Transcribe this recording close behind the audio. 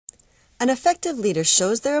An effective leader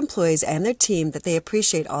shows their employees and their team that they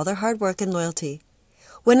appreciate all their hard work and loyalty.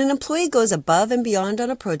 When an employee goes above and beyond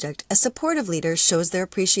on a project, a supportive leader shows their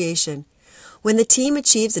appreciation. When the team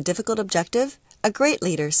achieves a difficult objective, a great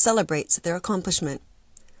leader celebrates their accomplishment.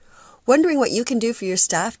 Wondering what you can do for your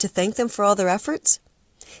staff to thank them for all their efforts?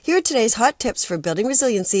 Here are today's hot tips for building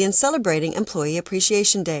resiliency and celebrating Employee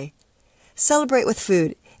Appreciation Day. Celebrate with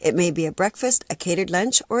food. It may be a breakfast, a catered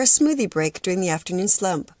lunch, or a smoothie break during the afternoon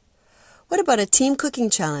slump. What about a team cooking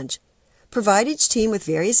challenge? Provide each team with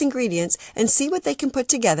various ingredients and see what they can put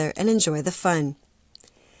together and enjoy the fun.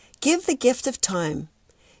 Give the gift of time.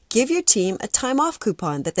 Give your team a time-off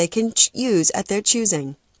coupon that they can use at their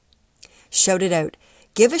choosing. Shout it out.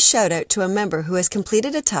 Give a shout-out to a member who has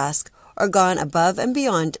completed a task or gone above and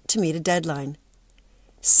beyond to meet a deadline.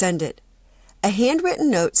 Send it. A handwritten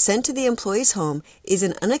note sent to the employee's home is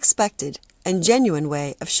an unexpected and genuine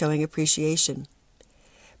way of showing appreciation.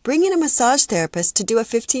 Bring in a massage therapist to do a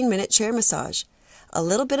 15-minute chair massage. A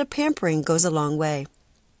little bit of pampering goes a long way.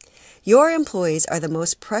 Your employees are the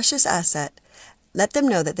most precious asset. Let them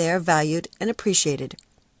know that they are valued and appreciated.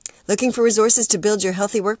 Looking for resources to build your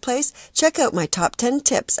healthy workplace? Check out my top 10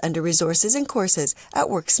 tips under resources and courses at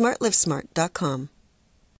worksmartlivesmart.com.